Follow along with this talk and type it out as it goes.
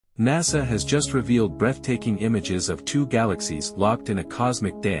NASA has just revealed breathtaking images of two galaxies locked in a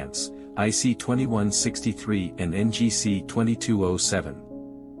cosmic dance, IC 2163 and NGC 2207.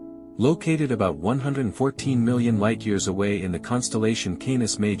 Located about 114 million light-years away in the constellation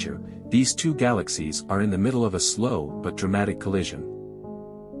Canis Major, these two galaxies are in the middle of a slow but dramatic collision.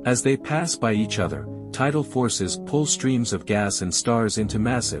 As they pass by each other, tidal forces pull streams of gas and stars into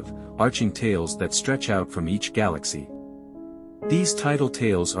massive, arching tails that stretch out from each galaxy. These tidal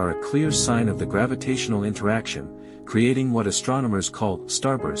tails are a clear sign of the gravitational interaction, creating what astronomers call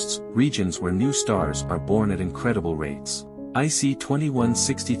starbursts, regions where new stars are born at incredible rates. IC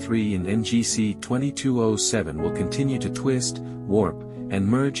 2163 and NGC 2207 will continue to twist, warp, and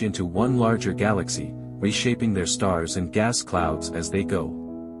merge into one larger galaxy, reshaping their stars and gas clouds as they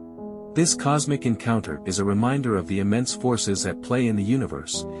go. This cosmic encounter is a reminder of the immense forces at play in the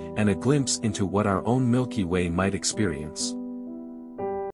universe, and a glimpse into what our own Milky Way might experience.